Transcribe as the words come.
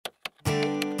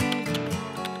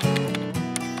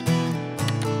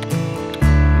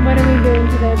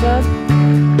today, bud?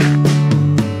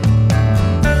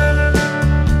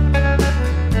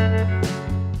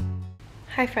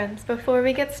 Hi friends, before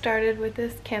we get started with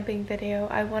this camping video,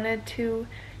 I wanted to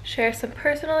share some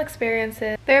personal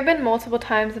experiences. There have been multiple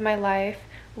times in my life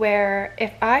where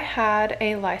if I had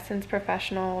a licensed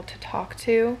professional to talk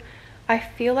to, I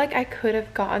feel like I could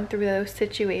have gotten through those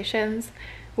situations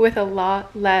with a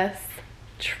lot less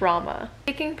trauma.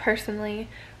 Speaking personally,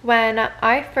 when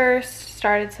I first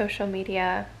started social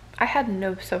media, I had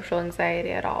no social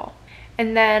anxiety at all.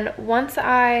 And then once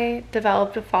I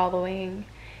developed a following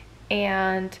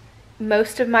and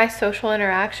most of my social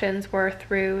interactions were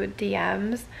through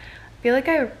DMs, I feel like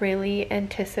I really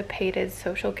anticipated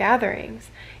social gatherings.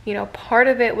 You know, part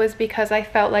of it was because I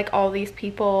felt like all these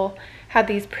people had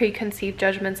these preconceived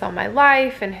judgments on my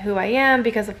life and who I am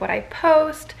because of what I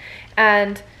post,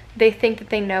 and they think that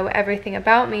they know everything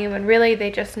about me when really they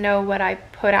just know what I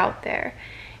put out there.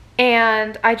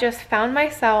 And I just found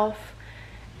myself,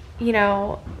 you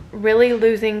know, really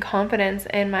losing confidence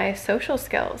in my social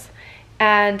skills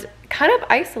and kind of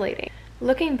isolating.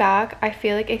 Looking back, I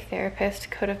feel like a therapist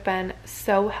could have been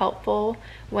so helpful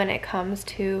when it comes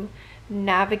to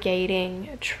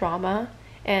navigating trauma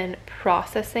and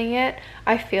processing it.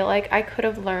 I feel like I could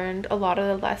have learned a lot of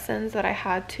the lessons that I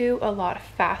had to a lot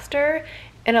faster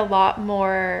and a lot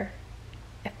more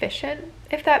efficient,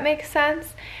 if that makes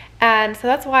sense. And so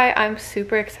that's why I'm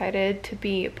super excited to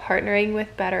be partnering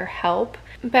with BetterHelp.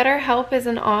 BetterHelp is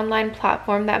an online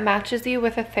platform that matches you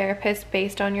with a therapist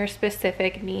based on your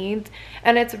specific needs.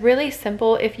 And it's really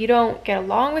simple. If you don't get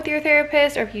along with your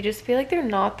therapist, or if you just feel like they're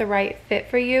not the right fit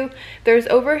for you, there's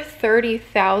over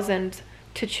 30,000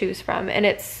 to choose from, and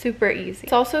it's super easy.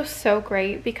 It's also so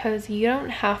great because you don't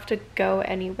have to go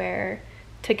anywhere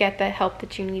to get the help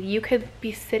that you need. You could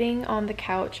be sitting on the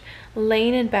couch,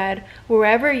 laying in bed,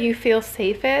 wherever you feel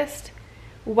safest,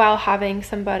 while having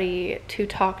somebody to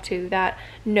talk to that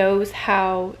knows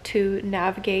how to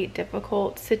navigate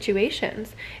difficult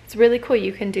situations. It's really cool.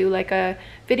 You can do like a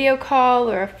video call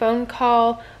or a phone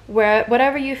call, where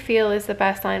whatever you feel is the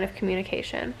best line of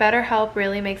communication. BetterHelp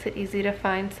really makes it easy to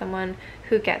find someone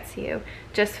who gets you.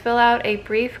 Just fill out a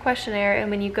brief questionnaire,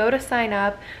 and when you go to sign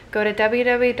up, go to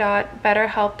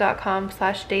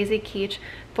www.betterhelp.com/DaisyKeech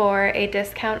for a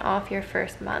discount off your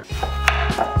first month.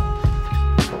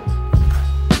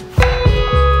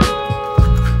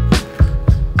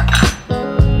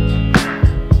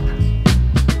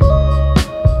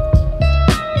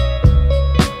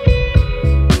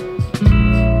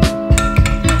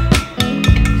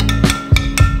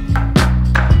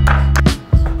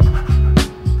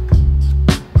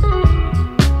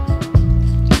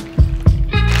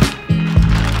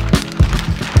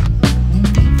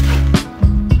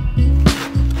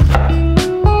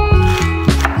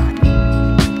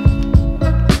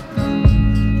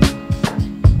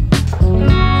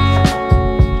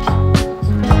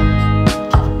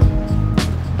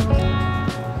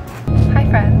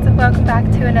 Welcome back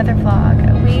to another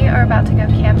vlog. We are about to go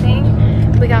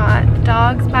camping. We got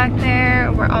dogs back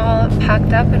there. We're all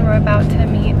packed up and we're about to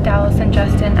meet Dallas and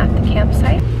Justin at the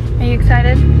campsite. Are you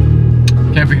excited?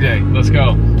 Camping day, let's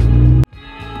go.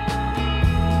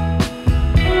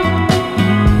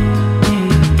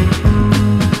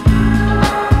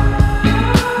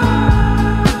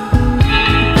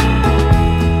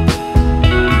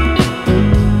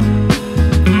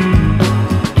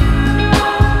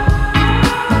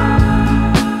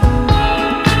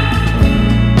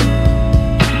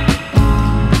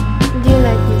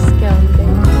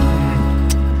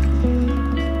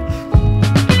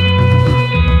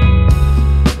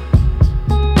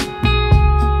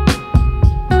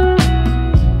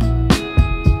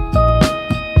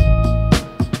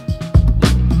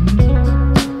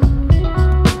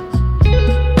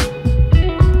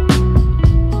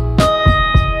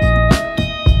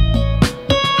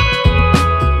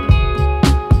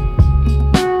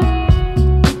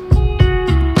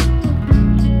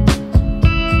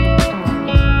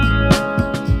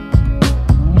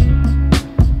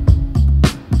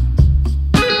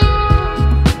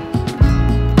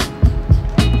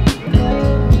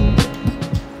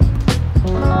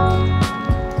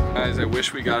 I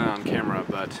wish we got it on camera,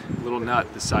 but little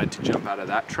nut decided to jump out of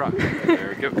that truck.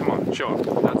 There, come on, show him.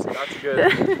 That's a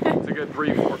good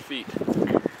 3-4 feet.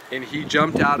 And he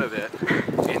jumped out of it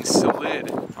and slid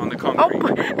on the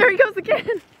concrete. Oh, there he goes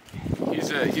again.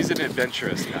 He's an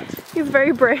adventurous nut. He's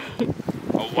very brave.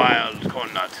 A wild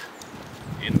corn nut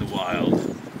in the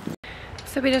wild.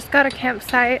 So we just got a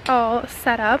campsite all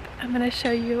set up. I'm gonna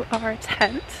show you our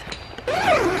tent.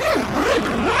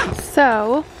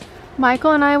 So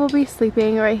Michael and I will be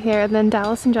sleeping right here, and then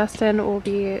Dallas and Justin will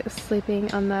be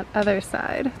sleeping on that other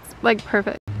side. It's like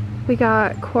perfect. We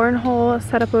got cornhole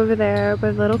set up over there by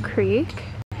a little creek.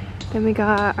 Then we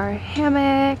got our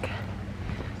hammock.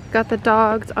 Got the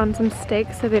dogs on some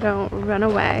stakes so they don't run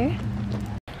away.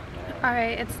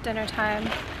 Alright, it's dinner time.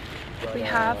 We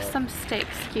have some steak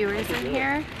skewers in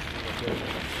here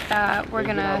that we're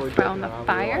gonna throw on the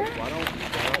fire.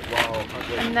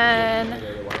 And then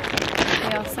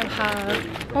we also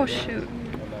have, oh shoot,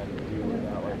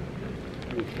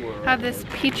 have this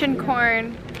peach and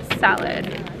corn salad.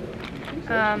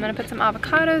 I'm gonna put some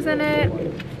avocados in it,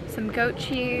 some goat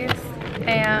cheese,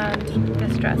 and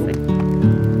this dressing.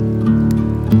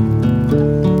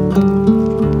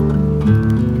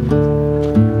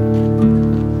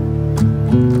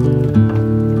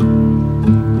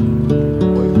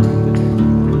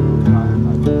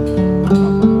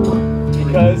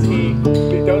 Because he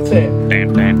don't say it.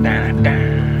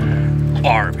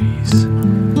 Arby's.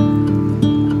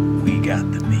 We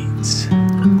got the meats.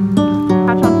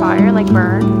 Catch on fire, like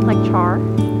burn, like char.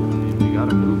 You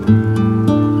gotta move them.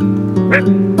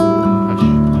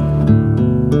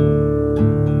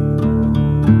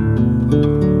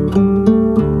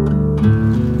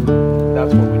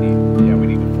 That's what we need. Yeah, we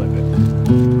need to flip it.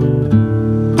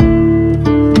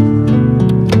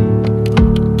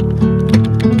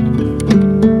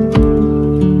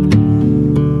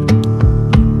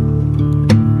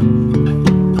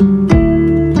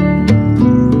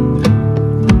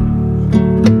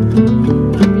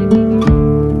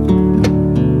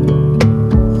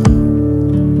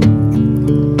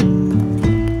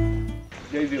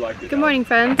 Good morning,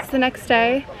 friends. It's the next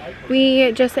day.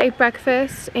 We just ate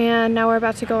breakfast and now we're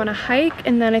about to go on a hike,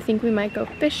 and then I think we might go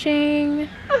fishing.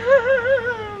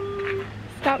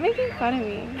 Stop making fun of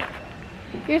me.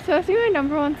 You're supposed to be my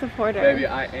 #1 supporter. Baby,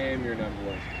 I am your #1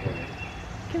 supporter.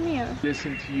 Come here.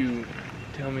 Listen to you.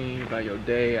 Tell me about your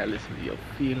day. I listen to your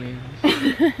feelings.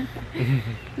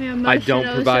 I don't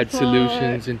provide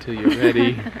solutions until you're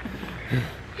ready.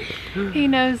 He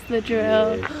knows the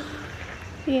drill.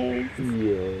 Yes. Yes.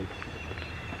 Yes.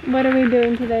 What are we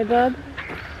doing today, bub?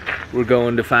 We're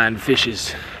going to find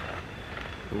fishes.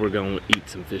 We're going to eat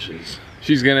some fishes.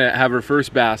 She's gonna have her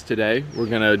first bass today. We're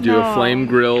gonna do a flame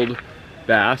grilled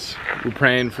bass. We're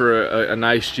praying for a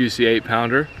nice juicy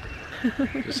 8-pounder,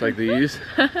 just like these.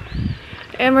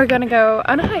 And we're gonna go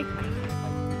on a hike.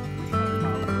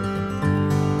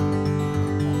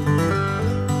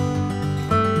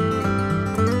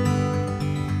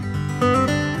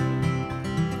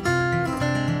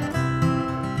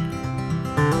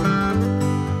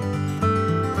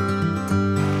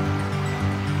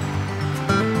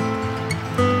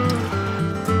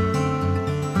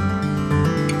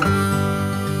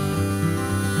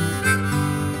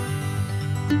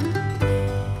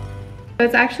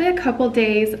 It's actually a couple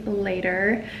days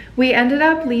later. We ended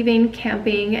up leaving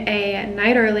camping a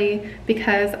night early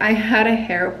because I had a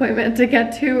hair appointment to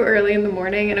get to early in the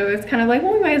morning, and it was kind of like,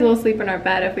 well, we might as well sleep in our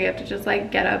bed if we have to just like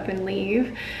get up and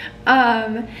leave.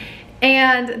 And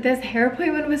this hair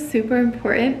appointment was super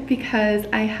important because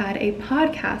I had a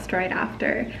podcast right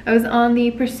after. I was on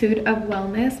the Pursuit of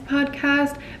Wellness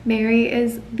podcast. Mary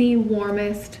is the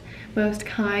warmest, most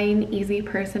kind, easy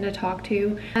person to talk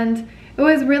to. And it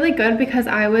was really good because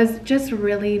I was just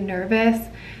really nervous.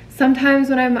 Sometimes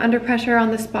when I'm under pressure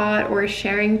on the spot or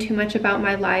sharing too much about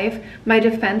my life, my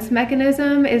defense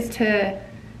mechanism is to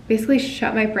basically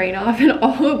shut my brain off, and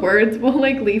all the words will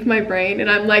like leave my brain and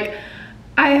I'm like,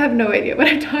 I have no idea what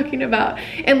I'm talking about.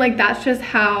 And like that's just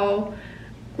how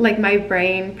like my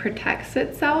brain protects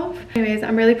itself. Anyways,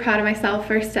 I'm really proud of myself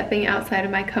for stepping outside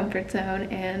of my comfort zone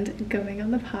and going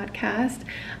on the podcast.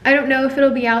 I don't know if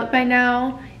it'll be out by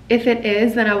now. If it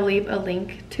is, then I will leave a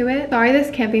link to it. Sorry this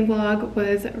camping vlog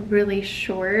was really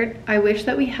short. I wish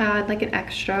that we had like an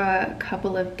extra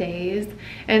couple of days.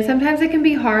 And sometimes it can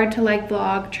be hard to like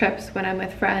vlog trips when I'm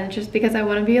with friends just because I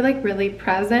want to be like really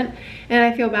present. And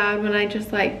I feel bad when I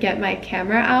just like get my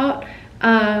camera out.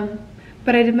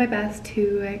 But I did my best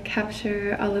to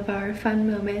capture all of our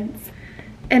fun moments.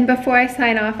 And before I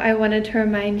sign off, I wanted to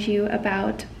remind you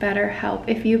about BetterHelp.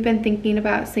 If you've been thinking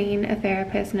about seeing a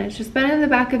therapist and it's just been in the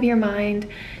back of your mind,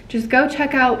 just go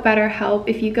check out BetterHelp.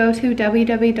 If you go to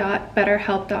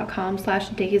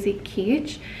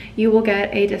www.betterhelp.com/DaisyKeech, you will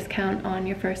get a discount on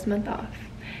your first month off.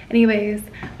 Anyways,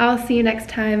 I'll see you next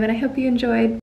time, and I hope you enjoyed.